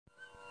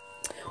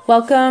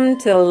Welcome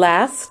to the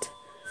last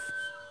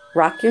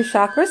Rock Your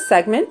Chakra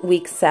segment,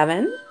 week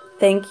 7.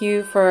 Thank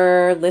you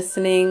for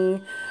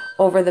listening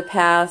over the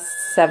past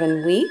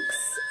 7 weeks.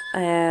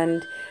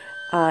 And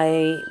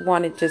I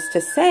wanted just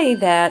to say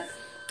that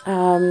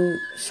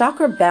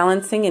chakra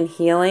balancing and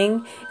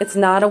healing, it's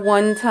not a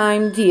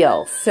one-time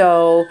deal.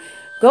 So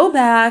go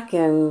back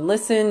and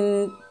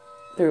listen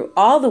through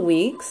all the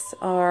weeks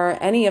or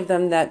any of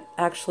them that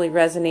actually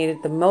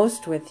resonated the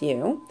most with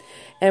you.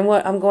 And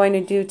what I'm going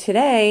to do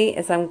today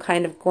is I'm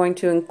kind of going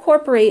to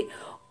incorporate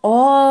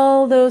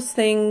all those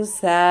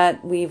things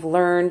that we've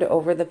learned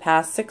over the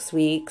past 6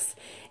 weeks,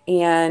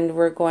 and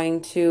we're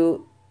going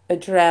to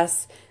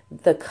address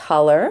the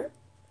color,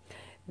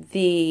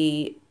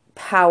 the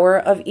power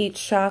of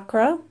each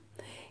chakra,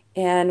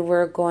 and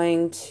we're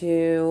going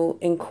to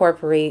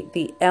incorporate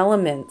the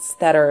elements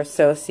that are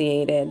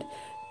associated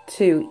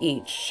to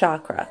each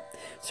chakra.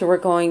 So we're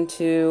going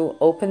to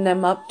open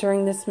them up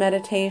during this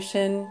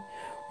meditation.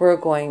 We're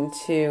going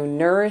to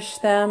nourish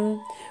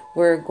them.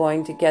 We're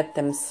going to get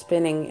them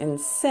spinning in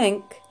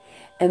sync.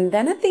 And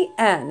then at the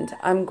end,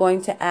 I'm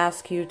going to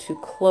ask you to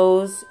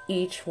close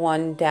each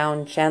one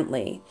down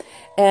gently.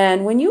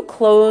 And when you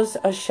close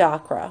a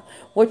chakra,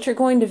 what you're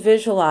going to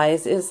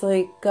visualize is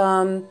like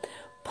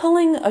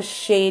pulling a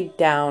shade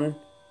down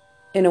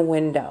in a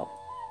window.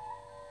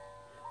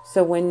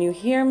 So when you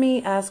hear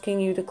me asking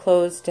you to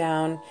close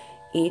down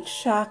each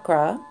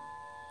chakra,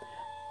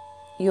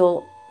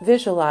 you'll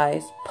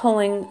visualize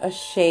pulling a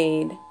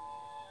shade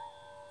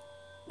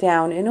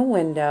down in a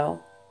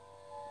window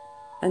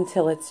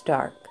until it's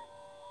dark.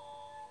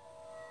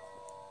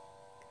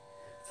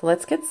 So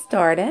let's get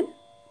started.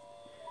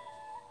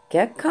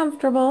 Get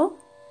comfortable,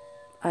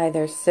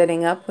 either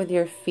sitting up with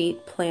your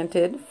feet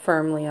planted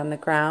firmly on the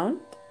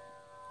ground,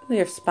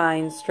 your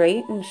spine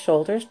straight and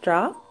shoulders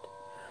dropped,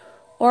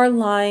 or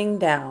lying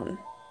down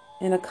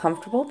in a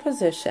comfortable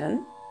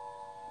position,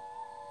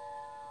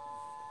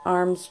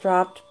 arms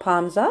dropped,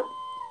 palms up,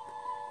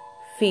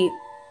 feet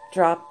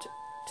dropped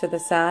to the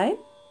side.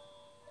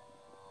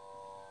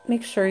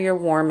 Make sure you're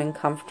warm and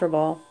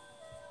comfortable.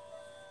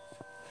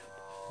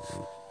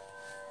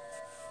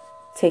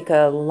 Take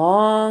a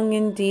long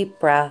and deep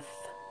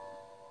breath.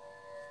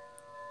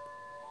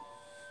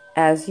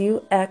 As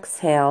you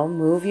exhale,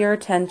 move your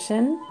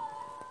attention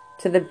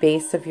to the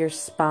base of your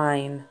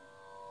spine.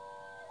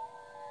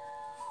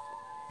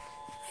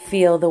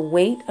 Feel the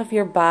weight of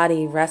your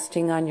body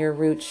resting on your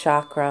root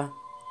chakra,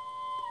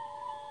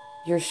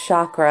 your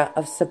chakra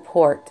of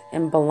support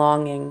and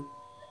belonging.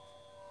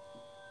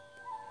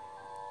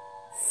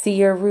 See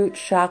your root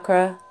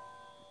chakra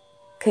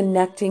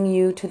connecting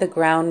you to the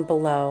ground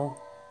below.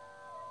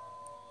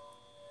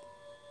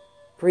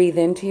 Breathe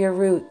into your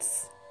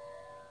roots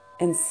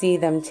and see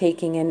them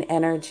taking in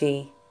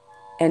energy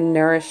and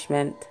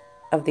nourishment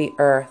of the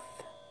earth.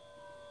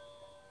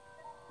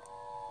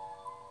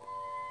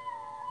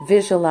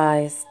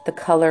 Visualize the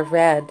color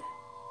red.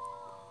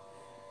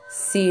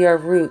 See your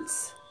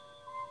roots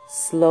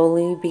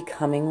slowly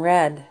becoming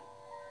red,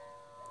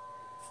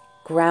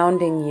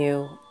 grounding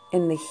you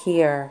in the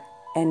here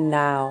and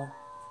now.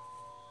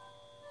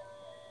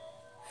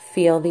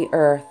 Feel the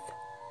earth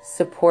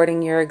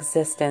supporting your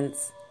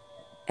existence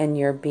and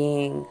your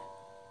being.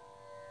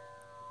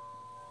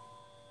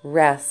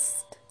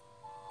 Rest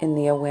in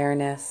the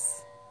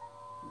awareness.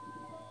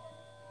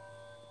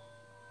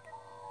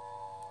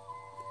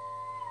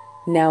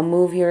 Now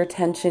move your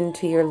attention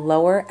to your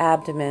lower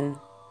abdomen,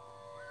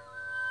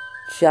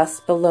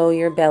 just below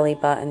your belly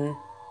button,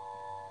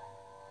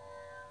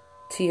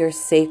 to your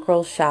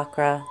sacral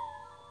chakra,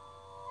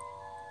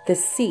 the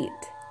seat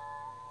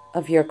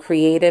of your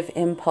creative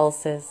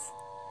impulses,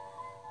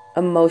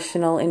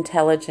 emotional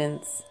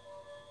intelligence,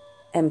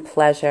 and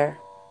pleasure.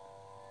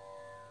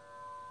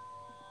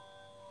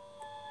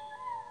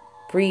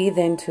 Breathe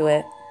into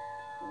it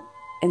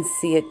and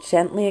see it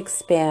gently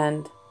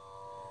expand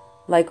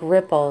like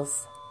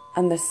ripples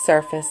on the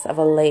surface of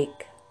a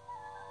lake.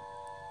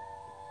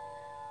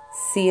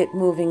 See it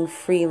moving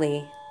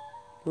freely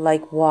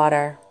like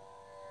water.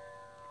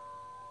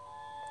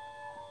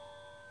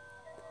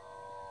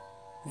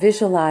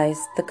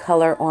 Visualize the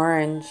color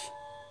orange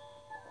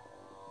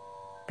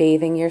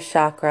bathing your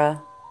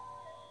chakra.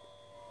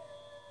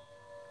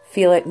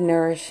 Feel it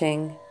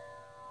nourishing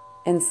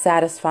and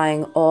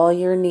satisfying all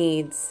your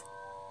needs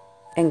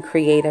and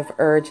creative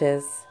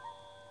urges.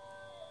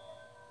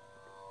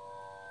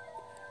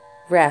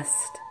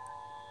 Rest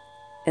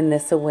in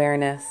this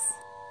awareness.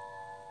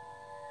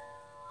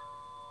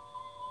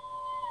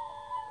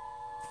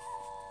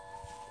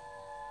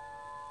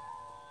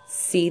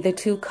 See the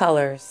two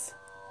colors,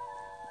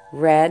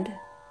 red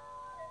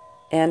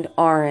and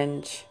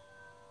orange,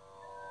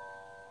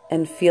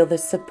 and feel the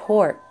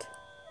support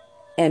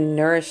and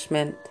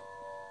nourishment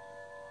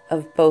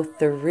of both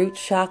the root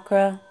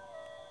chakra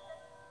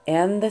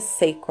and the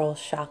sacral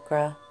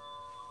chakra.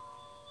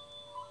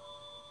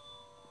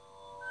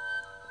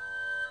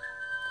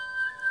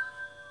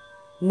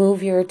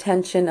 Move your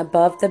attention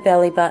above the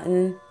belly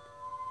button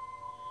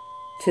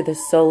to the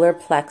solar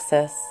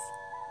plexus,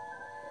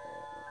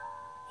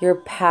 your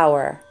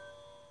power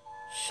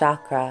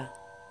chakra.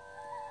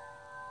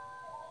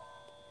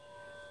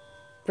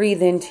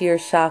 Breathe into your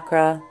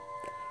chakra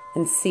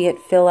and see it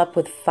fill up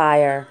with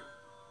fire.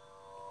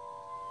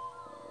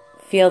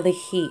 Feel the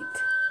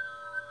heat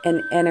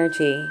and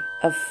energy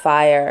of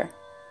fire,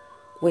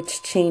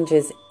 which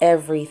changes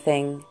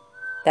everything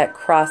that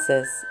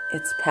crosses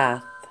its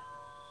path.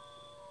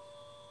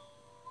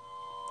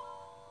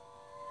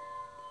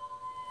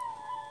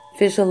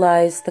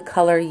 Visualize the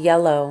color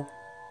yellow,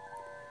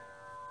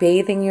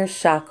 bathing your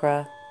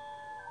chakra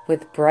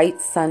with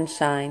bright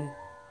sunshine,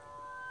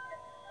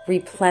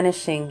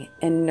 replenishing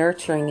and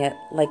nurturing it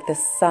like the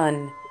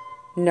sun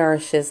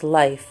nourishes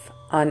life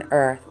on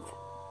earth.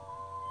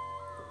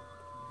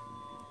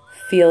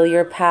 Feel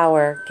your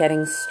power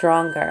getting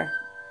stronger,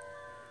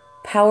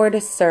 power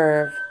to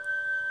serve,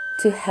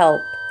 to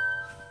help,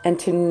 and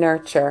to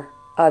nurture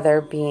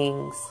other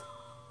beings.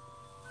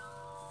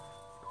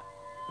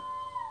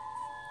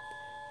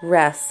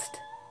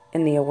 Rest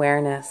in the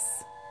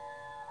awareness.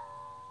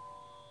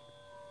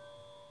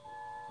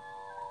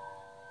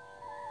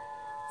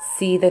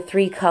 See the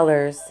three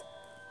colors,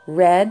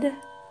 red,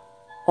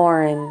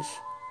 orange,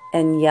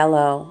 and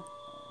yellow,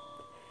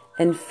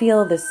 and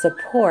feel the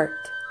support,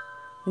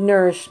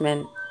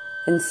 nourishment,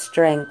 and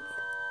strength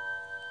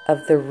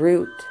of the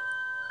root,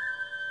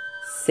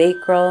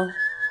 sacral,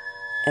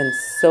 and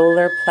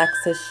solar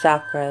plexus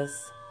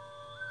chakras.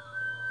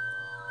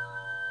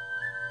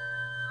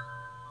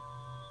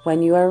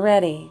 When you are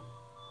ready,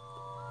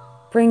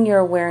 bring your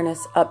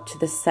awareness up to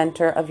the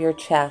center of your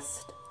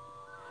chest,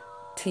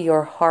 to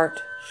your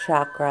heart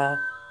chakra,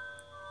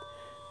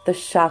 the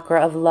chakra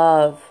of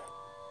love,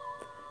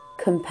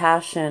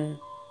 compassion,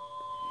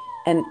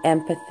 and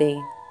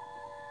empathy.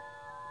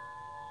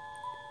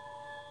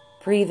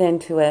 Breathe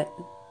into it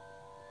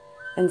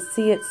and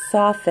see it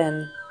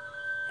soften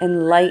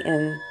and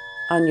lighten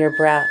on your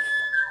breath.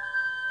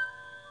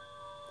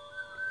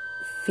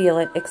 Feel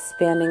it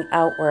expanding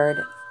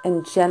outward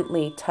and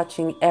gently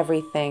touching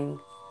everything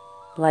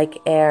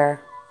like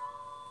air.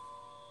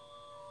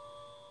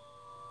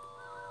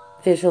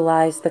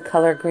 Visualize the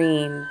color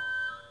green,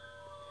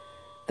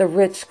 the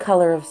rich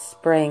color of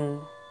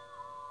spring.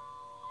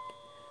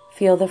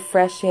 Feel the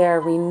fresh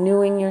air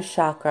renewing your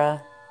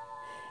chakra,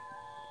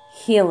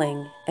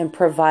 healing and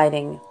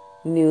providing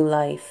new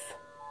life.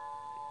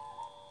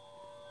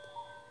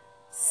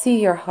 See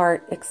your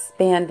heart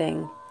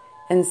expanding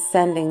and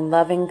sending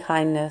loving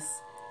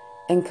kindness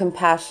and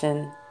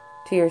compassion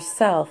to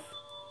yourself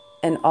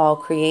and all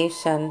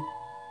creation.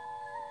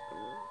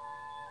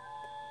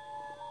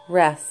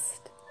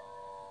 Rest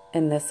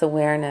in this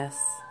awareness.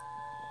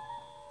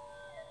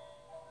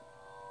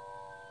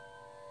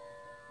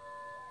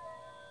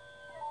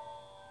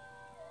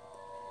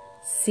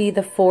 See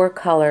the four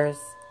colors,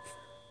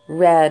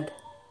 red,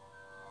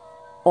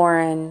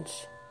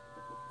 orange,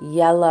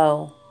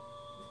 yellow,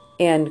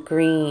 and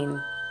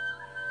green,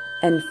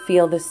 and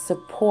feel the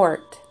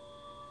support,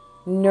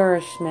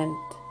 nourishment,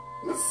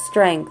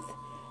 strength,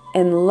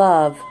 and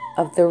love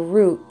of the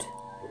root,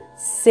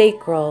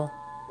 sacral,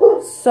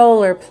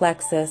 solar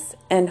plexus,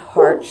 and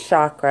heart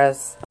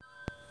chakras.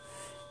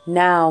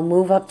 Now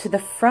move up to the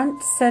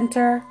front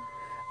center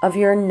of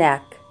your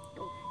neck,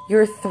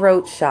 your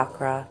throat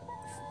chakra,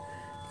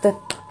 the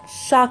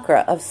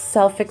chakra of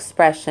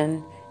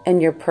self-expression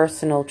and your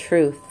personal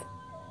truth.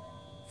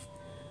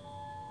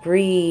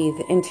 Breathe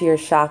into your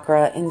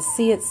chakra and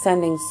see it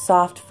sending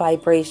soft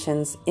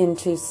vibrations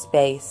into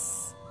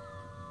space.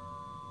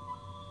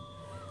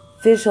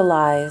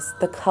 Visualize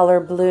the color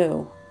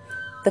blue,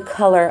 the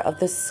color of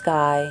the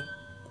sky.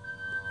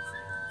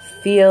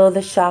 Feel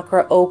the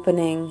chakra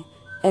opening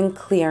and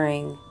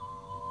clearing,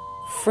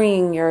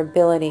 freeing your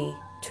ability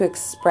to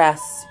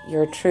express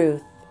your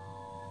truth.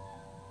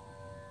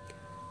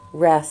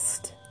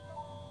 Rest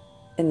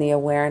in the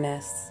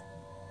awareness.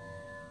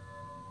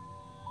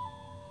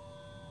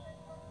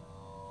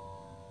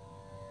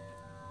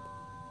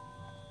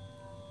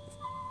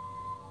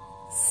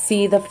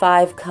 See the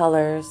five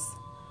colors,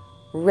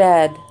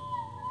 red,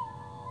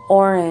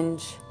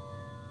 orange,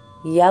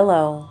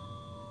 yellow,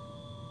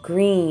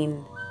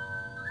 green,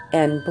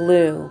 and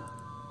blue,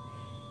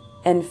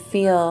 and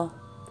feel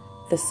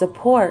the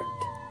support,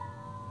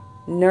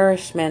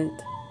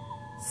 nourishment,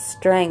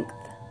 strength,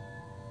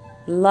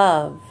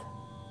 love,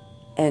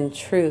 and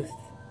truth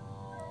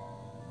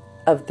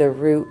of the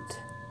root,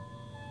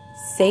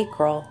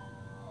 sacral,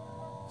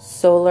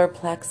 solar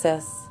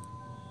plexus,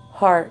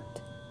 heart,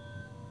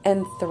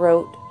 and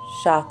throat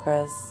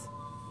chakras.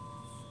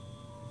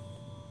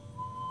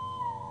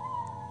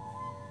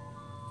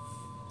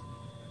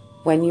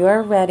 When you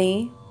are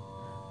ready,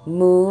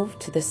 move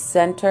to the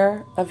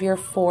center of your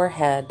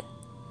forehead,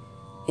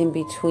 in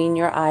between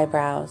your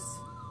eyebrows,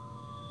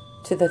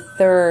 to the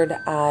third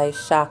eye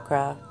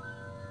chakra,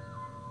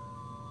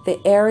 the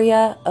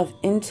area of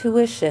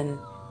intuition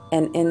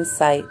and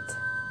insight.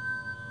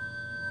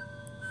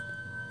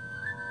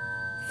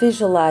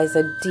 Visualize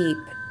a deep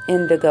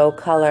indigo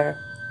color,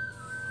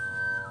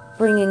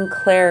 bringing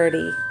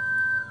clarity,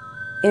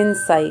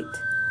 insight,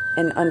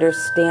 and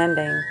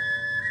understanding,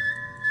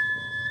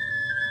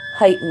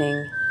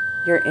 heightening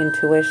your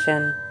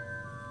intuition.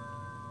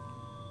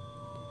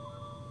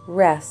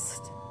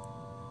 Rest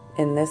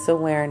in this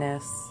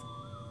awareness.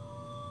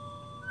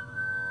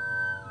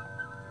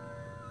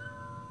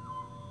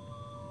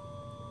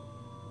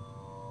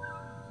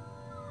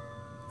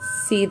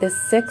 See the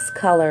 6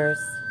 colors: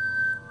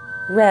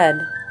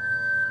 red,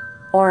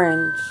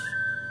 orange,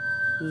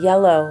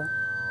 yellow,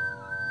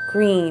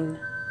 green,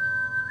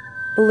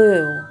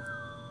 blue,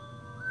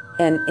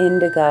 and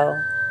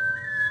indigo,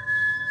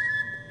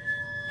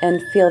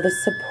 and feel the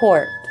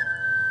support,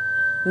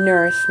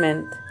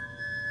 nourishment,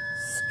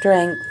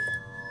 strength,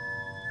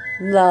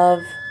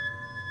 love,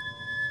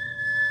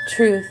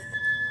 truth,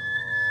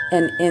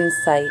 and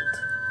insight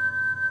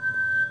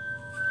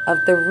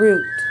of the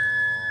root,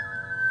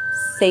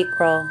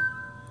 sacral,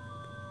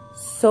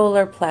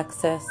 solar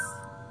plexus,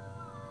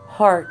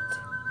 heart,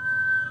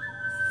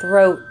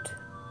 throat,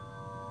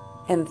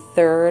 and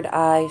third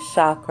eye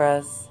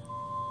chakras.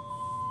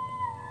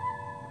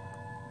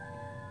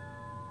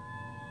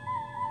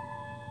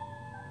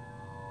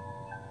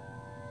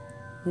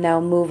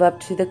 Now move up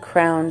to the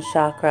crown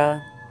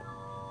chakra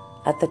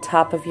at the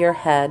top of your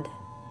head,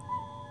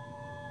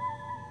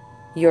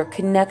 your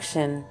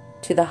connection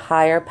to the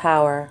higher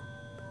power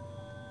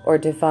or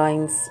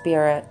divine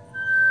spirit.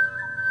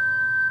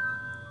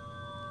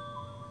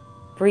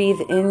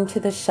 Breathe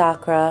into the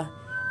chakra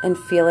and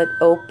feel it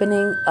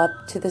opening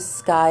up to the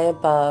sky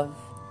above,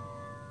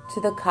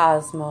 to the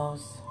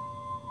cosmos.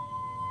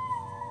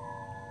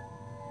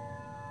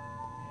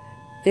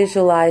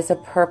 Visualize a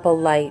purple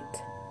light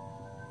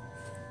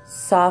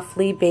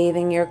softly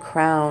bathing your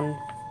crown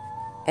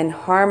and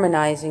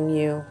harmonizing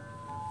you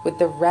with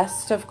the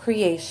rest of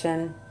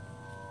creation.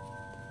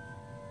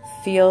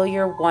 Feel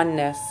your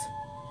oneness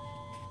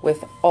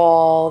with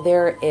all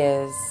there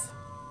is.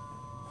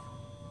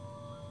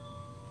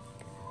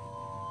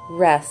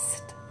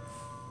 Rest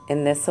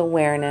in this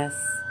awareness.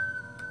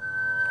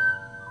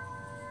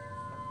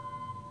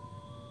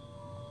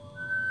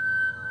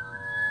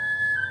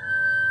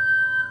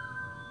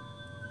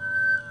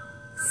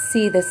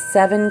 See the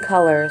 7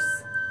 colors: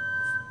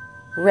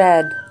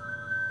 red,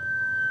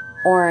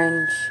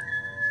 orange,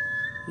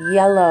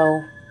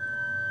 yellow,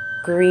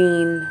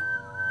 green,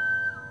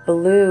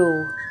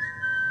 blue,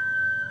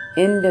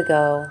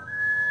 indigo,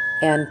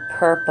 and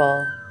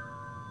purple,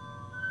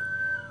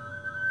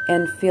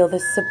 and feel the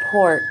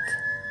support,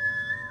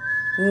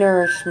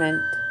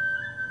 nourishment,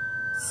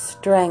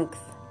 strength,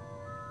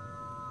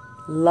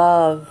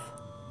 love,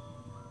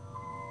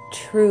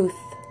 truth,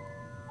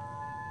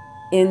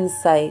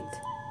 insight,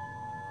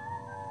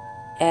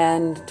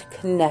 and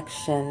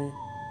connection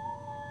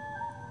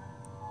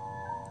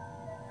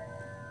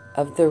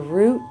of the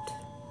root,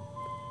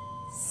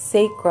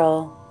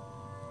 sacral,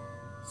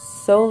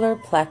 solar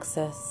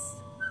plexus,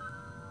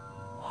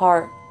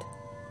 heart,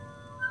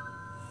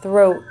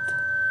 throat,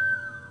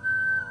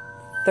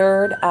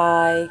 third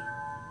eye,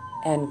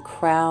 and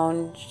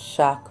crown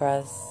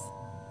chakras.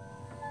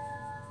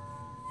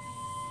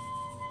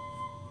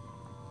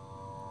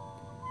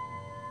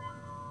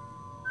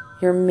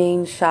 Your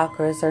main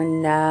chakras are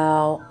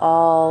now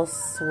all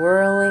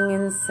swirling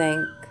in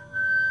sync,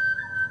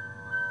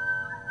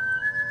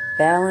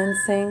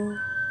 balancing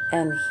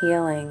and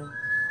healing.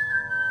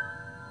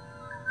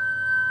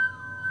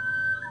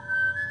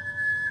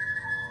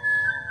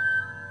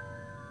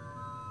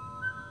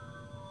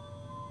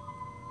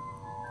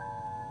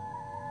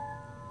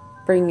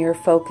 Bring your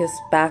focus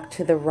back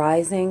to the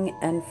rising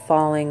and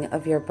falling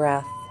of your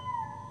breath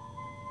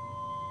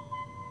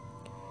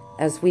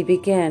as we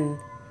begin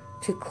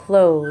to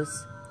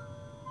close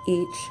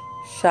each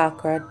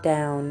chakra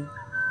down.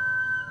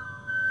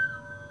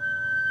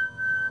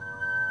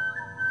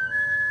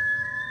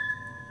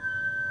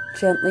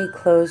 Gently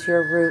close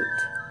your root.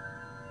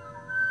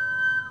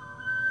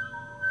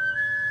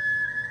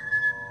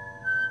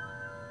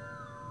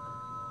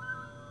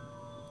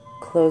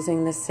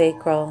 Closing the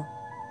sacral.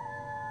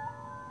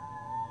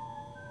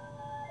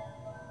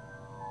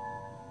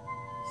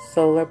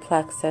 Solar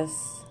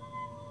plexus.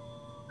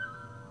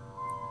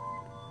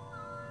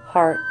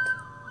 Heart.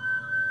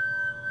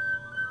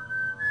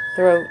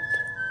 Throat.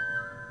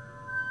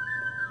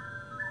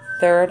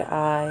 Third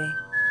eye.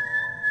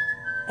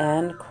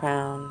 And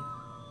crown.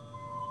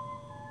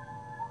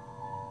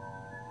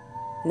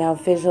 Now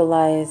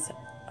visualize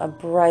a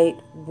bright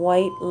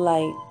white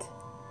light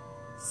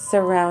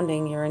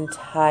surrounding your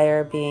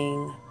entire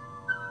being.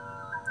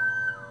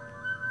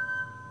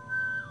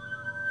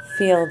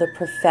 Feel the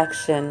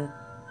perfection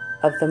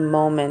of the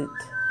moment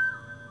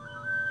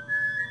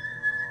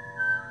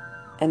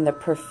and the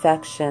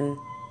perfection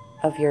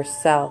of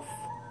yourself.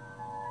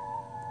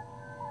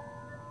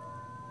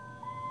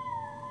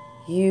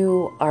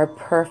 You are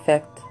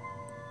perfect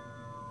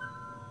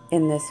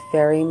in this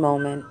very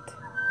moment.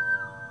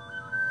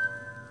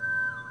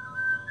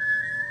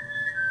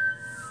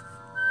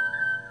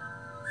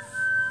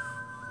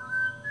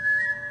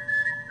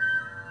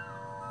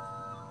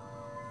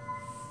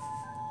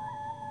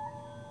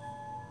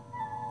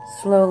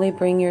 slowly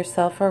bring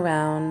yourself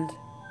around.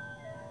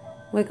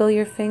 Wiggle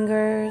your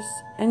fingers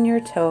and your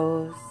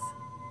toes.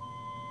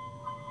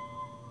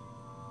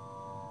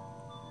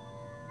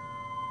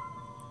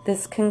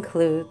 This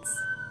concludes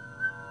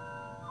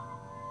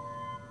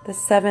the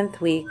 7th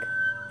week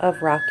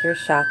of Rock Your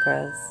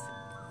Chakras.